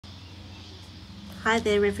Hi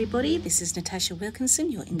there everybody, this is Natasha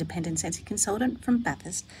Wilkinson, your independent sensing consultant from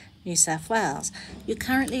Bathurst, New South Wales. You're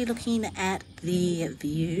currently looking at the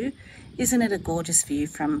view. Isn't it a gorgeous view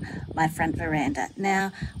from my front veranda?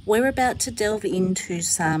 Now, we're about to delve into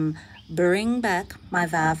some Bring Back My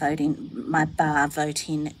Bar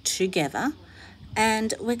voting together,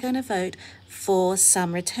 and we're going to vote for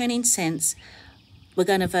some returning scents. We're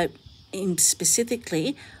going to vote in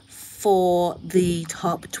specifically for the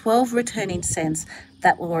top 12 returning scents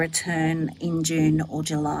that will return in June or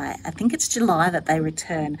July. I think it's July that they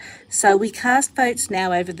return. So we cast votes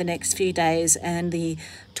now over the next few days, and the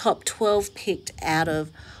top 12 picked out of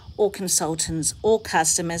all consultants, all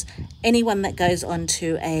customers, anyone that goes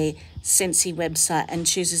onto a Scentsy website and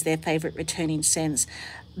chooses their favourite returning scents,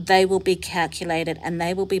 they will be calculated and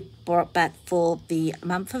they will be brought back for the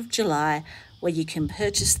month of July, where you can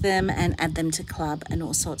purchase them and add them to club and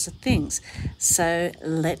all sorts of things. So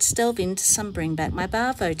let's delve into some Bring Back My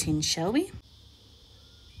Bar voting, shall we?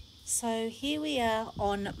 So here we are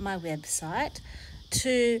on my website.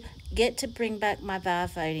 To get to Bring Back My Bar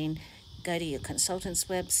voting, go to your consultant's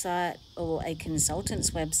website or a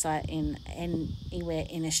consultant's website in anywhere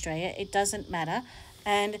in Australia. It doesn't matter.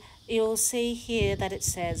 And you'll see here that it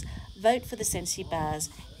says vote for the Scentsy bars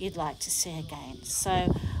you'd like to see again.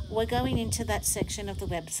 So we're going into that section of the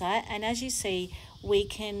website, and as you see, we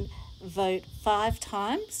can vote 5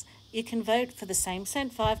 times. You can vote for the same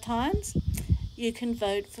scent 5 times. You can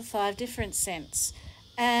vote for 5 different scents,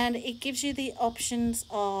 and it gives you the options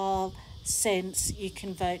of scents you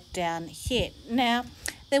can vote down here. Now,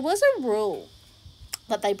 there was a rule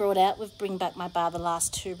that they brought out with Bring Back My Bar the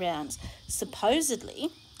last 2 rounds. Supposedly,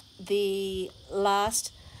 the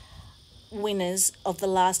last winners of the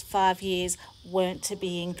last 5 years weren't to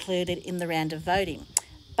be included in the round of voting.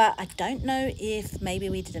 But I don't know if maybe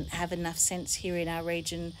we didn't have enough scents here in our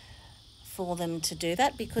region for them to do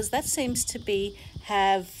that, because that seems to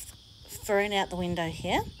have thrown out the window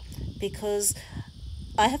here, because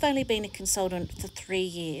I have only been a consultant for 3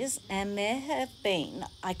 years, and there have been,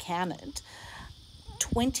 I counted,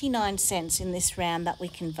 29 scents in this round that we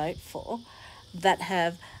can vote for that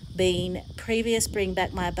have been previous Bring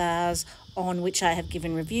Back My Bars on which I have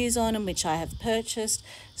given reviews on and which I have purchased,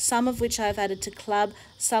 some of which I've added to club,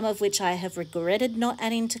 some of which I have regretted not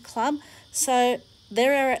adding to club. So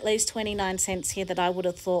there are at least 29 scents here that I would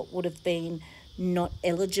have thought would have been not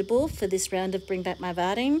eligible for this round of Bring Back My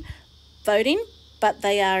voting, but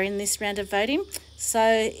they are in this round of voting. So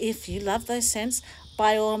if you love those scents,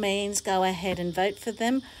 by all means go ahead and vote for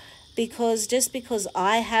them, because just because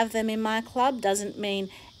I have them in my club doesn't mean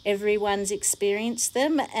everyone's experienced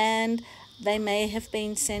them, and they may have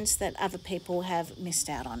been scents that other people have missed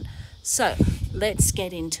out on. So let's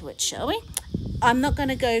get into it, shall we? I'm not going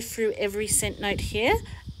to go through every scent note here.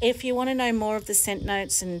 If you want to know more of the scent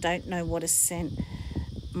notes and don't know what a scent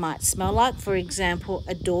might smell like, for example,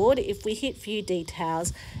 Adored, if we hit View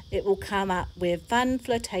Details, it will come up with fun,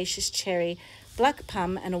 flirtatious cherry, black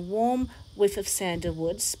plum, and a warm whiff of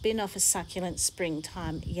sandalwood, spin off a succulent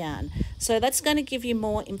springtime yarn. So that's going to give you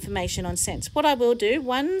more information on scents. What I will do,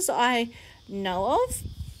 ones I know of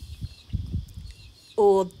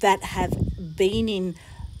or that have been in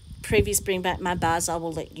previous Bring Back My Bars, I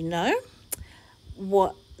will let you know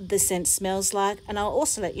what the scent smells like, and I'll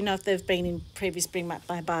also let you know if they've been in previous Bring Back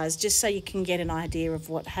My Bars, just so you can get an idea of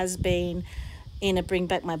what has been in a Bring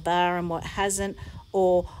Back My Bar and what hasn't,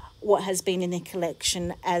 or what has been in the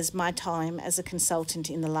collection as my time as a consultant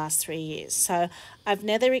in the last 3 years. So I've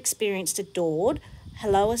never experienced Adored.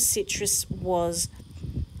 Hello, a Citrus was,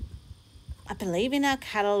 I believe, in our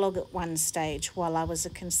catalogue at one stage while I was a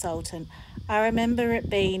consultant. I remember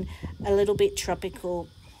it being a little bit tropical,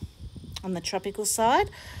 on the tropical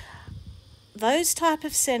side. Those type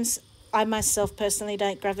of scents I myself personally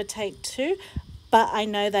don't gravitate to, but I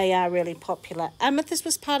know they are really popular. Amethyst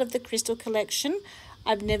was part of the Crystal collection.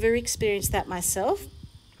 I've never experienced that myself,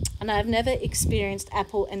 and I've never experienced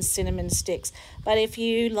apple and cinnamon sticks. But if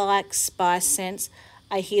you like spice scents,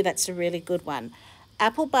 I hear that's a really good one.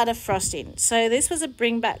 Apple butter frosting. So this was a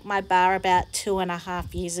Bring Back My Bar about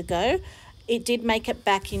 2.5 years ago. It did make it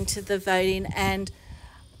back into the voting, and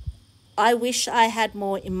I wish I had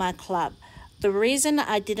more in my club. The reason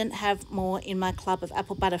I didn't have more in my club of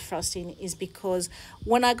apple butter frosting is because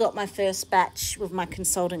when I got my first batch with my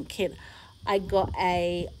consultant kit, I got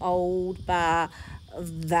a old bar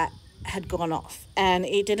that had gone off, and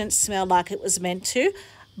it didn't smell like it was meant to,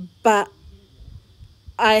 but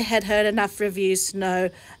I had heard enough reviews to know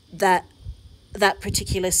that that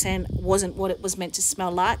particular scent wasn't what it was meant to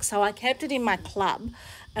smell like. So I kept it in my club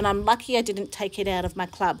And I'm lucky I didn't take it out of my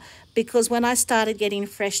club, because when I started getting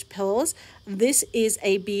fresh pearls, this is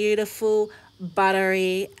a beautiful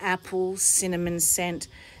buttery apple cinnamon scent.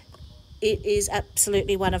 It is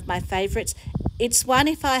absolutely one of my favourites. It's one,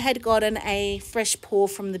 if I had gotten a fresh pour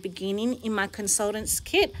from the beginning in my consultant's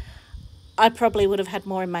kit, I probably would have had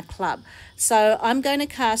more in my club. So I'm going to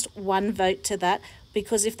cast one vote to that,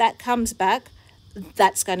 because if that comes back,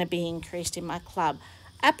 that's going to be increased in my club.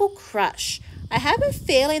 Apple Crush. I have a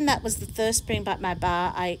feeling that was the first Bring Back My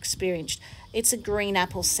Bar I experienced. It's a green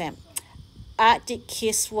apple scent. Arctic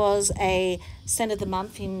Kiss was a scent of the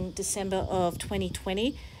month in December of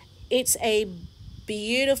 2020. It's a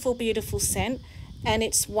beautiful, beautiful scent, and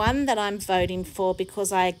it's one that I'm voting for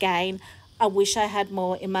because I wish I had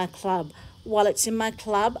more in my club. While it's in my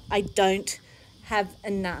club, I don't have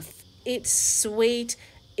enough. It's sweet,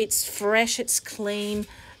 it's fresh, it's clean,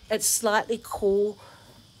 it's slightly cool.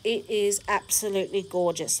 It is absolutely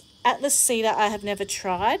gorgeous. Atlas Cedar I have never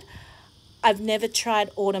tried. I've never tried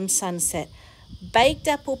Autumn Sunset. Baked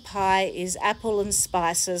apple pie is apple and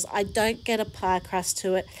spices. I don't get a pie crust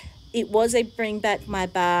to it. It was a Bring Back My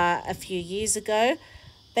Bar a few years ago.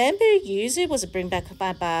 Bamboo Yuzu was a Bring Back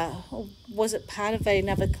My Bar. Or was it part of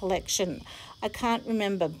another collection? I can't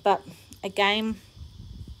remember. But again,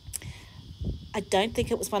 I don't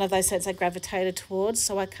think it was one of those scents I gravitated towards,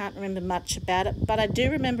 so I can't remember much about it. But I do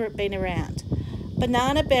remember it being around.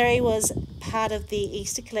 Banana Berry was part of the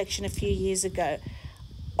Easter collection a few years ago.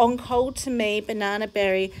 On cold, to me, Banana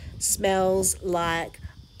Berry smells like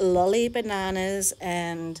lolly bananas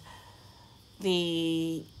and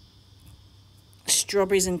the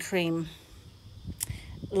strawberries and cream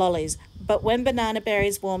lollies. But when Banana Berry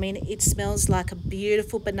is warming, it smells like a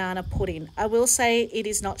beautiful banana pudding. I will say it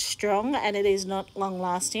is not strong and it is not long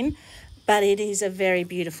lasting, but it is a very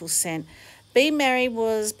beautiful scent. Be Merry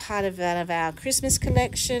was part of one of our Christmas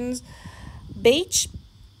collections. Beach,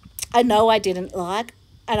 I know I didn't like,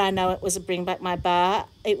 and I know it was a Bring Back My Bar.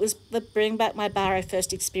 It was the Bring Back My Bar I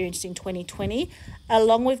first experienced in 2020,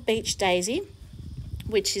 along with Beach Daisy,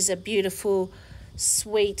 which is a beautiful,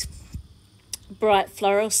 sweet, bright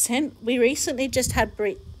floral scent. We recently just had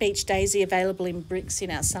Beach Daisy available in bricks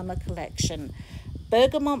in our summer collection.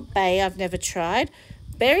 Bergamot Bay I've never tried.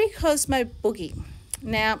 Berry Cosmo Boogie.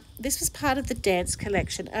 Now, this was part of the dance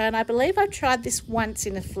collection, and I believe I tried this once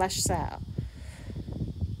in a flash sale.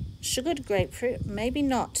 Sugared grapefruit, maybe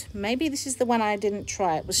not. Maybe this is the one I didn't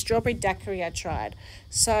try. It was strawberry daiquiri I tried.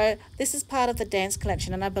 So this is part of the dance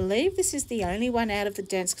collection, and I believe this is the only one out of the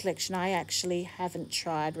dance collection I actually haven't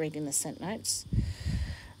tried reading the scent notes.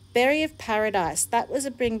 Berry of Paradise. That was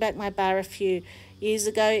a Bring Back My Bar a few years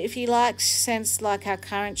ago. If you like scents like our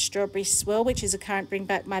current Strawberry Swirl, which is a current Bring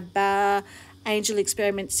Back My Bar, Angel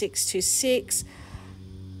Experiment 626,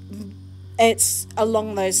 it's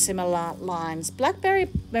along those similar lines. Blackberry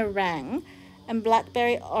Meringue and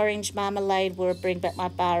Blackberry Orange Marmalade were a Bring Back My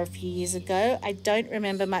Bar a few years ago. I don't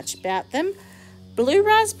remember much about them. Blue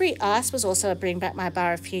Raspberry Ice was also a Bring Back My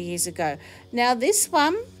Bar a few years ago. Now this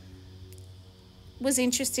one was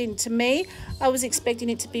interesting to me. I was expecting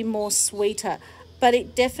it to be more sweeter, but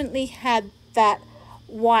it definitely had that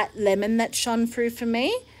white lemon that shone through for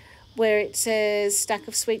me, where it says stack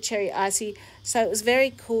of sweet cherry icy. So it was very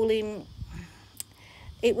cooling.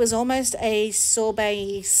 It was almost a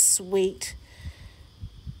sorbet sweet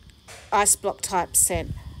ice block type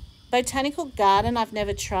scent. Botanical Garden I've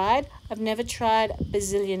never tried. I've never tried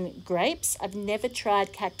Brazilian grapes. I've never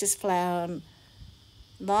tried cactus flower and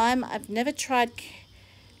lime. I've never tried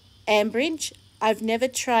Ambridge. I've never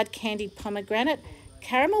tried candied pomegranate.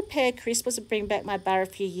 Caramel pear crisp was a Bring Back My Bar a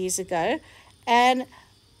few years ago, and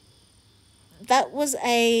that was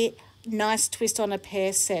a nice twist on a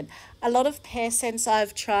pear scent. A lot of pear scents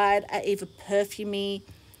I've tried are either perfumey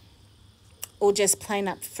or just plain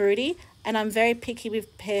up fruity, and I'm very picky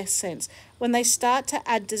with pear scents. When they start to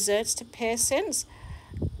add desserts to pear scents,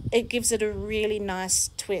 it gives it a really nice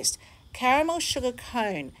twist. Caramel Sugar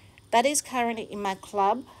Cone, that is currently in my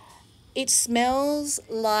club. It smells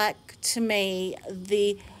like, to me,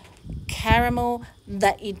 the caramel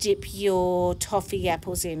that you dip your toffee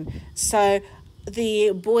apples in. So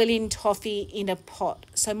the boiling toffee in a pot.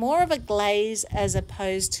 So more of a glaze as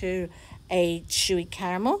opposed to a chewy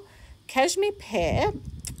caramel. Cashmere Pear,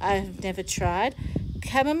 I've never tried.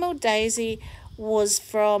 Chamomile Daisy was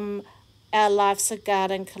from our Life's a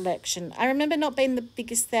Garden collection. I remember not being the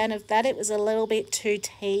biggest fan of that. It was a little bit too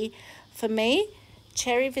tea for me.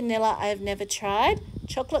 Cherry Vanilla I've never tried.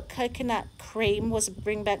 Chocolate Coconut Cream was a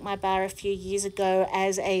Bring Back My Bar a few years ago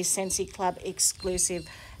as a Scentsy Club exclusive.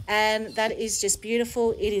 And that is just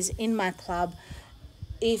beautiful. It is in my club.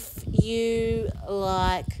 if you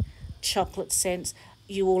like chocolate scents,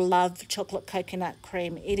 you will love chocolate coconut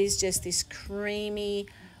cream. It is just this creamy,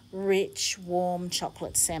 rich, warm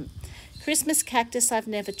chocolate scent. Christmas cactus I've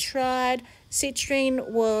never tried. Citrine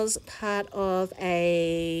was part of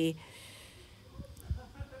a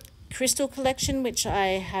crystal collection, which I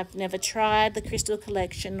have never tried. The crystal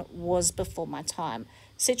collection was before my time.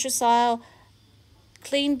 Citrus Isle,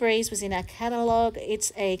 Clean Breeze was in our catalogue.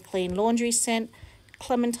 It's a clean laundry scent.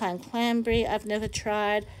 Clementine Cranberry I've never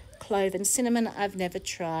tried. Clove and Cinnamon I've never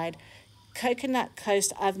tried. Coconut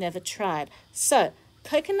Coast I've never tried. So,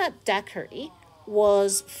 Coconut Daiquiri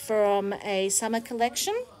was from a summer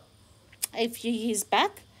collection a few years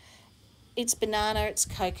back. It's banana, it's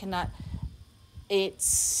coconut,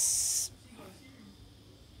 it's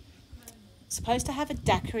supposed to have a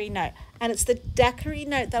daiquiri note, and it's the daiquiri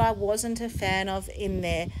note that I wasn't a fan of in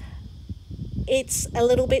there. It's a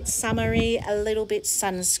little bit summery, a little bit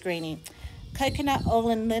sunscreeny. Coconut Oil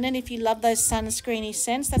and Linen, if you love those sunscreeny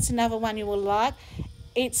scents, that's another one you will like.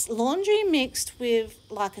 It's laundry mixed with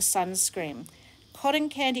like a sunscreen. Cotton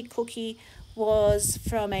Candy Cookie was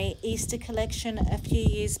from a Easter collection a few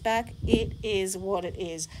years back. It is what it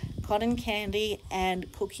is. Cotton candy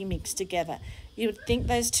and cookie mixed together. You would think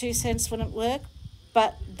those two scents wouldn't work,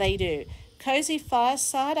 but they do. Cozy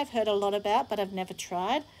Fireside I've heard a lot about, but I've never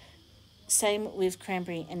tried. Same with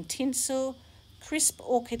Cranberry and Tinsel. Crisp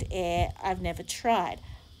Orchid Air I've never tried.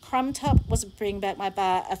 Crumb Top was Bring Back My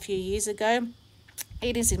Bar a few years ago.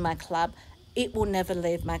 It is in my club. It will never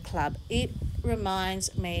leave my club. It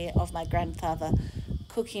reminds me of my grandfather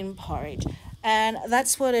cooking porridge, and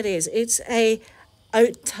that's what it is. It's a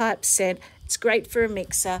oat type scent. It's great for a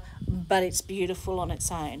mixer, but it's beautiful on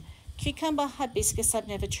its own. Cucumber Hibiscus I've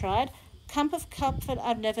never tried. Cup of Comfort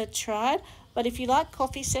I've never tried, but if you like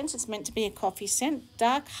coffee scents, it's meant to be a coffee scent.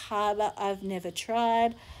 Dark Harbour I've never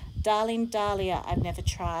tried. Darling Dahlia I've never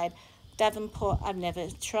tried. Davenport I've never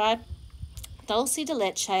tried. Dulce de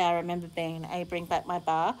Leche I remember being a Bring Back My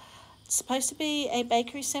Bar. It's supposed to be a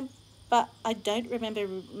bakery scent, but I don't remember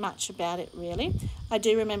much about it really. I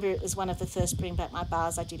do remember it was one of the first Bring Back My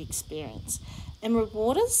Bars I did experience. Emerald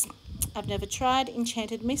Waters I've never tried.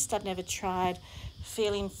 Enchanted Mist I've never tried.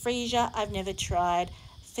 Feeling Freesia I've never tried.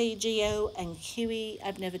 Fijio and Kiwi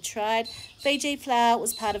I've never tried. Fiji Flower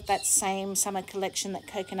was part of that same summer collection that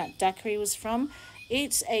Coconut Daiquiri was from.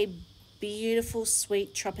 It's a beautiful,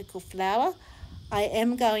 sweet, tropical flower. I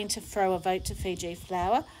am going to throw a vote to Fiji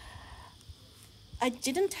Flower. I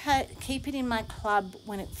didn't keep it in my club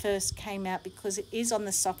when it first came out because it is on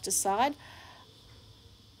the softer side,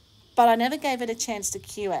 but I never gave it a chance to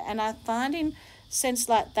cure, and I find in scents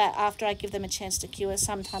like that, after I give them a chance to cure,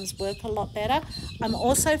 sometimes work a lot better. I'm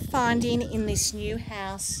also finding in this new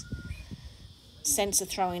house, scents are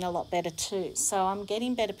throwing a lot better too, so I'm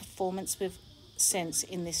getting better performance with scents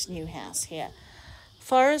in this new house here.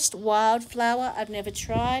 Forest Wildflower I've never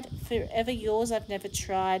tried. Forever Yours I've never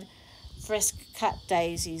tried. Fresh Cut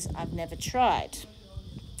Daisies I've never tried.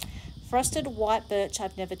 Frosted White Birch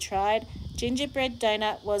I've never tried. Gingerbread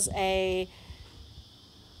Donut was a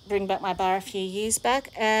Bring Back My Bar a few years back,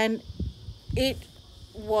 and it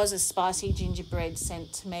was a spicy gingerbread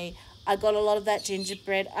scent to me. I got a lot of that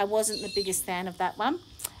gingerbread. I wasn't the biggest fan of that one.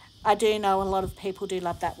 I do know a lot of people do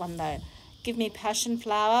love that one though. Give Me Passion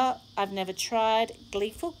Flower I've never tried.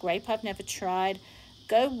 Gleeful Grape I've never tried.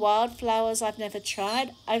 Go Wildflowers I've never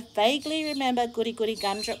tried. I vaguely remember Goody Goody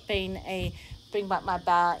Gumdrop being a Bring Back My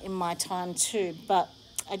Bar in my time too, but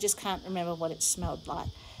I just can't remember what it smelled like.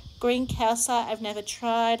 Green Cowsite I've never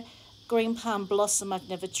tried. Green Palm Blossom I've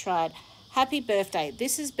never tried. Happy Birthday.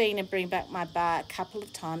 This has been a Bring Back My Bar a couple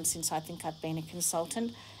of times since I think I've been a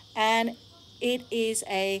consultant, and it is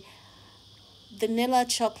a vanilla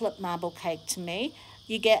chocolate marble cake to me.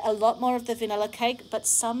 You get a lot more of the vanilla cake, but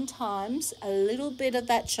sometimes a little bit of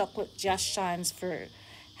that chocolate just shines through.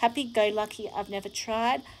 Happy Go Lucky I've never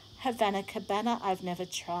tried. Havana Cabana I've never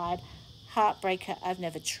tried. Heartbreaker I've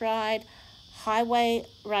never tried. Highway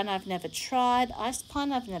Run I've never tried. Ice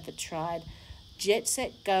Pine I've never tried. Jet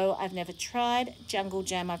Set Go I've never tried. Jungle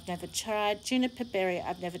Jam I've never tried. Juniper Berry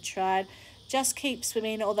I've never tried. Just Keep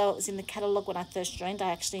Swimming, although it was in the catalogue when I first joined,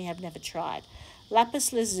 I actually have never tried.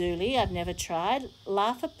 Lapis Lazuli I've never tried.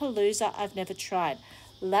 Laughapalooza I've never tried.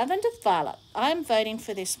 Lavender Violet, I'm voting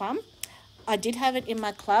for this one. I did have it in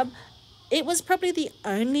my club. It was probably the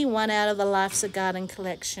only one out of the Life's a Garden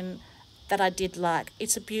collection that I did like.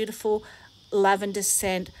 It's a beautiful lavender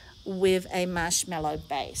scent with a marshmallow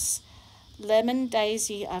base. Lemon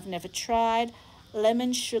Daisy I've never tried.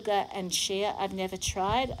 Lemon Sugar and Shea I've never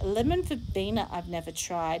tried. Lemon Verbena I've never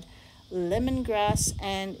tried. Lemongrass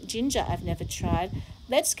and Ginger I've never tried.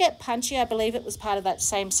 Let's Get Punchy, I believe it was part of that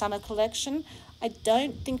same summer collection. I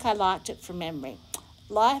don't think I liked it from memory.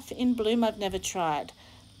 Life in Bloom, I've never tried.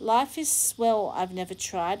 Life is Swell, I've never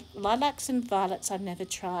tried. Lilacs and Violets, I've never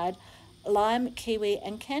tried. Lime, Kiwi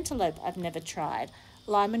and Cantaloupe, I've never tried.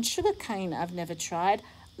 Lime and Sugarcane, I've never tried.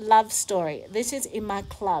 Love Story, this is in my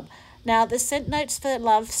club. Now, the scent notes for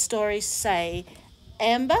Love Story say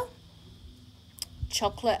amber,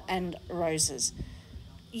 chocolate and roses.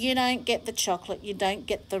 You don't get the chocolate, you don't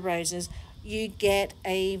get the roses, you get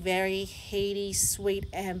a very heady, sweet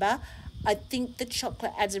amber. I think the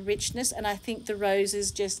chocolate adds a richness, and I think the roses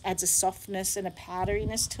just adds a softness and a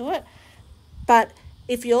powderiness to it. But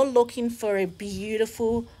if you're looking for a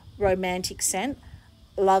beautiful romantic scent,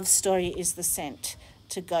 Love Story is the scent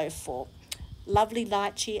to go for. Lovely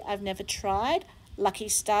Lychee, I've never tried. Lucky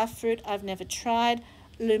Starfruit, I've never tried.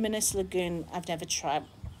 Luminous Lagoon, I've never tried.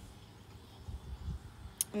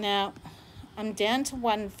 Now, I'm down to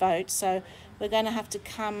one vote, so we're going to have to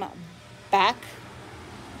come back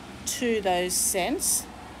to those scents.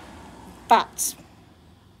 But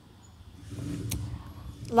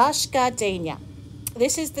Lush Gardenia.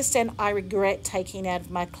 This is the scent I regret taking out of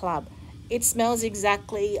my club. It smells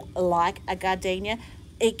exactly like a gardenia.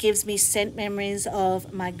 It gives me scent memories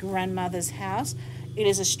of my grandmother's house. It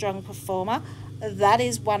is a strong performer. That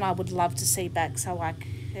is one I would love to see back so I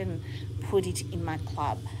can put it in my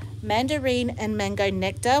club. Mandarin and Mango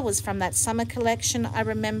Nectar was from that summer collection. I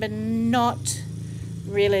remember not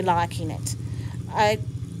really liking it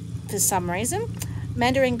for some reason.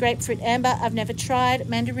 Mandarin Grapefruit Amber, I've never tried.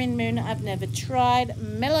 Mandarin Moon, I've never tried.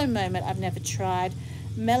 Mellow Moment, I've never tried.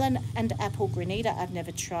 Melon and Apple Granita, I've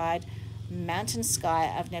never tried. Mountain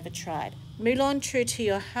Sky, I've never tried. Moulin True to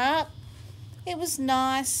Your Heart, it was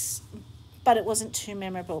nice, but it wasn't too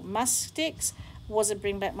memorable. Musk Sticks was a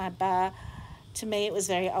Bring Back My Bar. To me, it was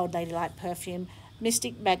very old ladylike perfume.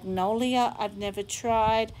 Mystic Magnolia, I've never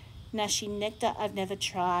tried. Nashi Nectar, I've never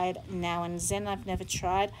tried. Now and Zen, I've never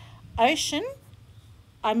tried. Ocean,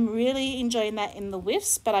 I'm really enjoying that in the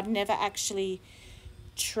whiffs, but I've never actually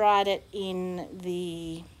tried it in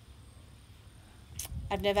the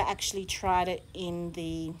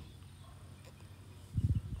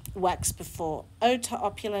wax before. Ode to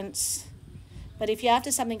Opulence, but if you're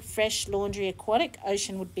after something fresh, laundry, aquatic,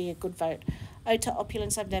 Ocean would be a good vote. Ode to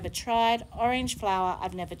Opulence, I've never tried. Orange Flower,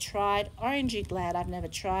 I've never tried. Orangey Glad, I've never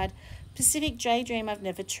tried. Pacific Daydream, I've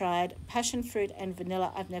never tried. Passion Fruit and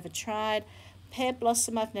Vanilla, I've never tried. Pear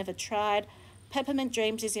Blossom, I've never tried. Peppermint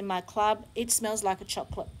Dreams is in my club. It smells like a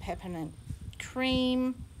chocolate peppermint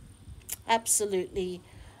cream. Absolutely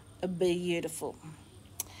beautiful.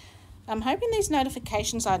 I'm hoping these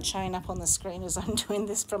notifications aren't showing up on the screen as I'm doing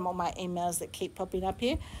this from all my emails that keep popping up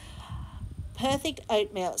here. Perfect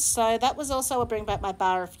Oatmeal. So that was also a Bring Back My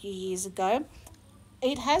Bar a few years ago.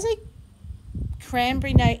 It has a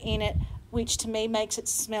cranberry note in it, which to me makes it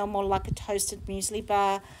smell more like a toasted muesli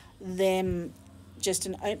bar than just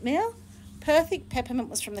an oatmeal. Perfect Peppermint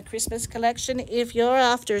was from the Christmas collection. If you're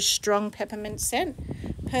after a strong peppermint scent,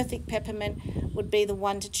 Perfect Peppermint would be the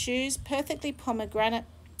one to choose. Perfectly Pomegranate,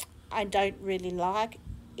 I don't really like.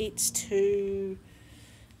 It's too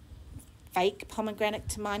fake pomegranate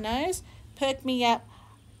to my nose. Perk Me Up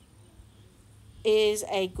is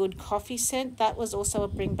a good coffee scent. That was also a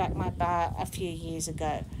Bring Back My Bar a few years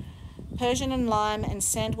ago. Persian and Lime and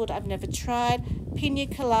Sandalwood, I've never tried. Pina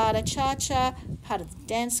Colada Cha-Cha, part of the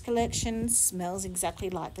dance collection, smells exactly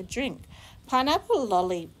like the drink. Pineapple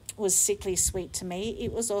Lolly was sickly sweet to me.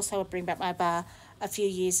 It was also a Bring Back My Bar a few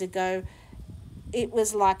years ago. It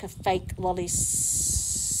was like a fake lolly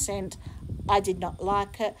scent. I did not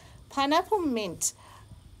like it. Pineapple Mint,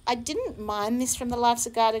 I didn't mind this from the Life's a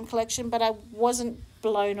Garden collection, but I wasn't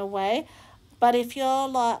blown away. But if you're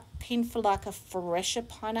like pinned for like a fresher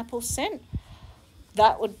pineapple scent,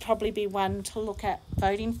 that would probably be one to look at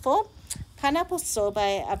voting for. Pineapple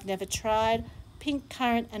Sorbet, I've never tried. Pink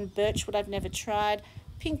Currant and Birchwood, I've never tried.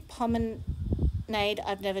 Pink Promenade,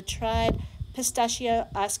 I've never tried. Pistachio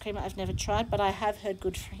Ice Cream, I've never tried, but I have heard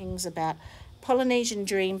good things about. Polynesian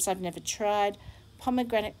Dreams, I've never tried.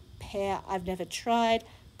 Pomegranate Pear, I've never tried.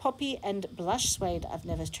 Poppy and Blush Suede, I've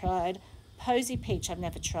never tried. Posy Peach, I've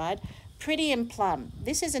never tried. Pretty and Plum,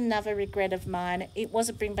 this is another regret of mine. It was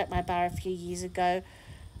a Bring Back My Bar a few years ago.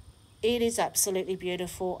 It is absolutely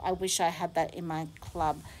beautiful. I wish I had that in my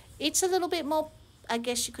club. It's a little bit more, I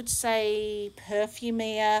guess you could say,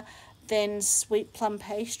 perfumier than Sweet Plum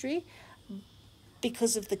Pastry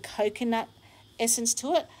because of the coconut essence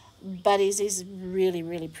to it, but it is really,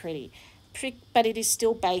 really pretty. But it is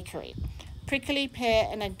still bakery. Prickly Pear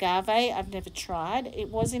and Agave, I've never tried. It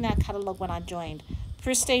was in our catalogue when I joined.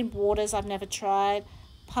 Pristine Waters, I've never tried.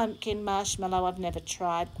 Pumpkin Marshmallow I've never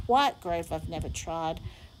tried. White Grove I've never tried.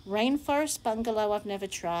 Rainforest Bungalow I've never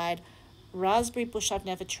tried. Raspberry Bush I've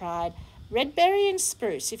never tried. Red Berry and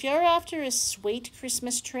Spruce. If you're after a sweet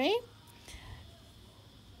Christmas tree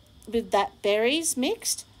with that berries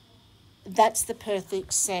mixed, that's the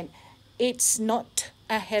perfect scent. It's not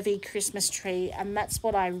a heavy Christmas tree, and that's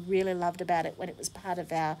what I really loved about it when it was part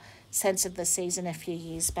of our Sense of the Season a few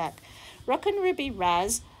years back. Rock and Ruby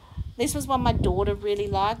Raz, this was one my daughter really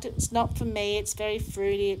liked. It's not for me. It's very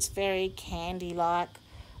fruity. It's very candy-like,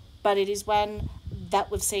 but it is one that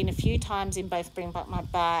we've seen a few times in both Bring Back My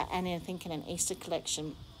Bar and I think in an Easter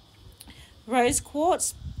collection. Rose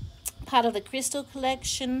Quartz, part of the Crystal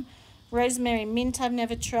collection. Rosemary Mint I've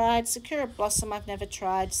never tried. Sakura Blossom I've never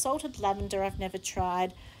tried. Salted Lavender I've never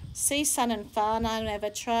tried. Sea Sun and Farn I've never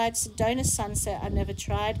tried. Sedona Sunset I've never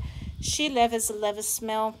tried. Sheer Leather's a leather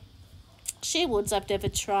smell. Sheer Woods I've never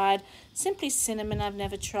tried. Simply Cinnamon I've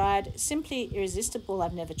never tried. Simply Irresistible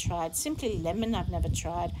I've never tried. Simply Lemon I've never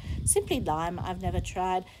tried. Simply Lime I've never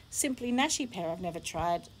tried. Simply Nashi Pear I've never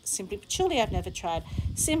tried. Simply Patchouli I've never tried.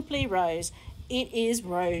 Simply Rose. It is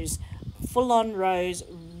rose. Full on rose.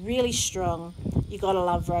 Really strong. You gotta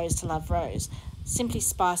love rose to love rose. Simply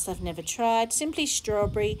Spice I've never tried. Simply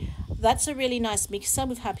Strawberry. That's a really nice mixer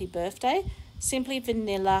with Happy Birthday. Simply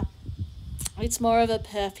Vanilla. It's more of a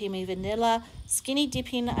perfumey vanilla. Skinny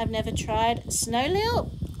Dipping I've never tried. Snow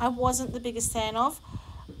Lil I wasn't the biggest fan of.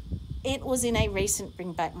 It was in a recent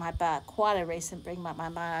Bring Back My Bar. Quite a recent Bring Back My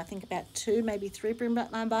Bar. I think about 2, maybe 3 Bring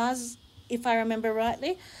Back My Bars, if I remember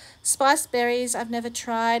rightly. Spiced Berries I've never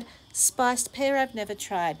tried. Spiced Pear I've never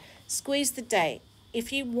tried. Squeeze the Day.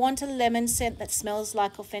 If you want a lemon scent that smells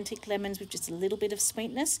like authentic lemons with just a little bit of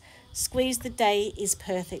sweetness, Squeeze the Day is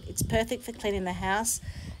perfect. It's perfect for cleaning the house.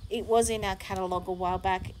 It was in our catalogue a while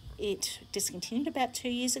back. It discontinued about 2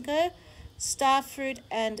 years ago. Starfruit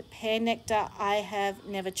and Pear Nectar I have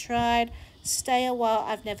never tried. Stay a While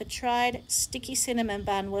I've never tried. Sticky Cinnamon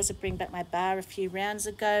Bun was a Bring Back My Bar a few rounds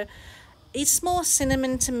ago. It's more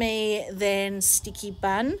cinnamon to me than sticky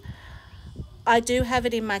bun. I do have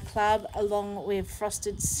it in my club along with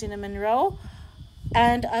Frosted Cinnamon Roll,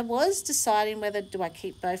 and I was deciding whether do I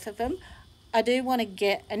keep both of them. I do want to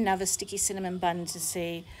get another sticky cinnamon bun to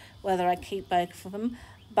see whether I keep both of them,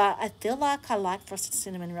 but I feel like I like Frosted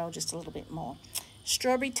Cinnamon Roll just a little bit more.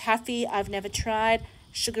 Strawberry Taffy I've never tried.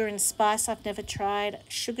 Sugar and Spice I've never tried.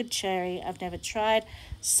 Sugared Cherry I've never tried.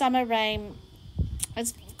 Summer Rain,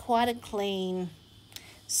 it's quite a clean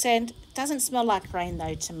scent. Doesn't smell like rain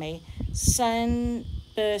though to me.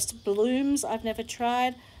 Sunburst Blooms I've never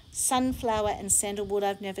tried. Sunflower and Sandalwood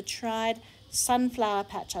I've never tried. Sunflower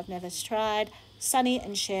Patch I've never tried. Sunny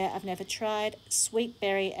and Share I've never tried. Sweet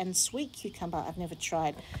Berry and Sweet Cucumber I've never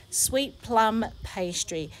tried. Sweet Plum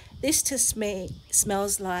Pastry. This to me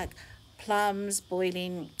smells like plums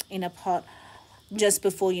boiling in a pot just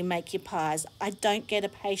before you make your pies. I don't get a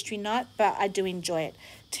pastry night, but I do enjoy it.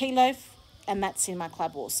 Tea Loaf, and that's in my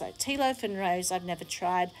club also. Tea Loaf and Rose I've never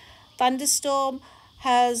tried. Thunderstorm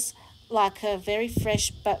has like a very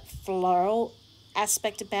fresh but floral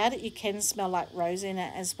aspect about it. You can smell like rose in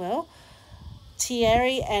it as well.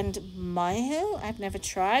 Thierry and Mayo I've never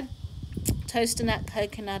tried. Toasted Nut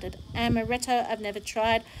Coconut Amaretto I've never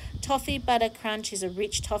tried. Toffee Butter Crunch is a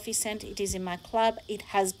rich toffee scent. It is in my club. It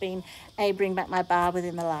has been a Bring Back My Bar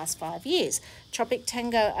within the last 5 years. Tropic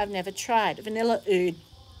Tango I've never tried. Vanilla Oud.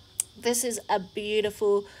 This is a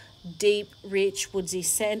beautiful, deep, rich, woodsy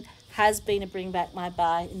scent. Has been a Bring Back My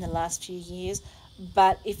Bar in the last few years.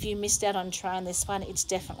 But if you missed out on trying this one, it's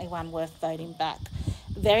definitely one worth voting back.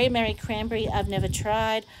 Very Merry Cranberry I've never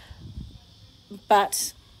tried,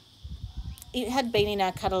 but it had been in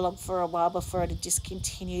our catalogue for a while before it had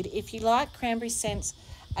discontinued. If you like cranberry scents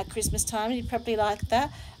at Christmas time, you'd probably like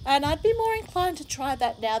that. And I'd be more inclined to try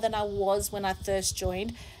that now than I was when I first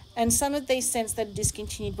joined. And some of these scents that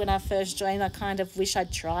discontinued when I first joined, I kind of wish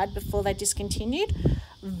I'd tried before they discontinued.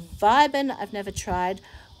 Vibin I've never tried.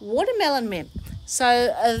 Watermelon Mint.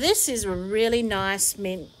 So this is a really nice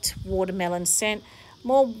mint watermelon scent.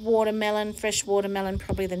 More watermelon, fresh watermelon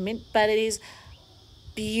probably than mint, but it is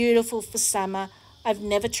beautiful for summer. I've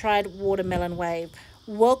never tried Watermelon Wave.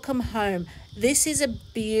 Welcome Home. This is a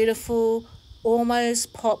beautiful,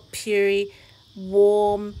 almost pop puree,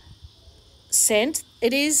 warm scent.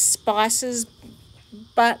 It is spices,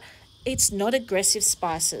 but it's not aggressive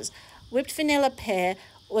spices. Whipped Vanilla Pear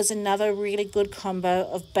was another really good combo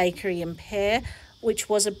of bakery and pear, which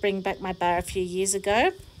was a Bring Back My Bar a few years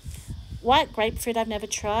ago. White Grapefruit I've never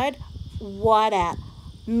tried. White Out.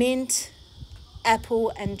 Mint,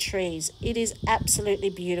 apple and trees. It is absolutely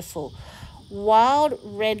beautiful. Wild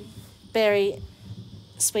Red Berry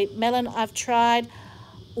Sweet melon I've tried.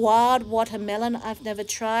 Wild watermelon I've never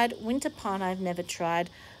tried. Winter pine I've never tried.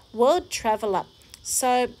 World Traveller.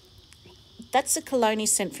 So that's the cologne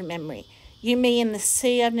scent from memory. You, Me and the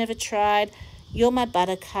Sea I've never tried. You're My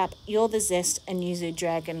Buttercup. You're the Zest, and Yuzu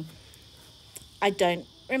Dragon. I don't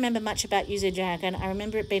remember much about Yuzu Dragon. I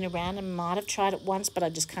remember it being around and might have tried it once, but I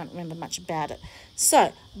just can't remember much about it.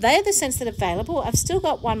 So they are the scents that are available. I've still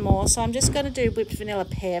got one more, so I'm just going to do whipped vanilla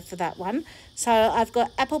pear for that one. So I've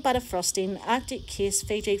got apple butter frosting, Arctic Kiss,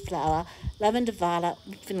 Fiji flower, lavender violet,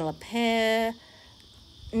 whipped vanilla pear.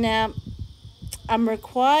 Now, I'm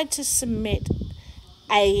required to submit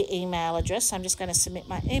a email address. So I'm just going to submit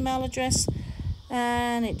my email address,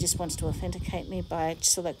 and it just wants to authenticate me by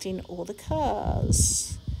selecting all the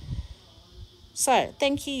cars. So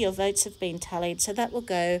thank you, your votes have been tallied, so that will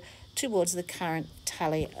go towards the current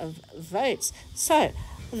tally of votes. So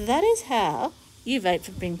that is how you vote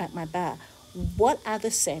for Bring Back My Bar. What are the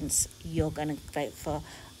scents you're going to vote for?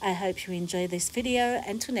 I hope you enjoy this video.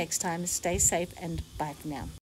 Until next time, stay safe and bye for now.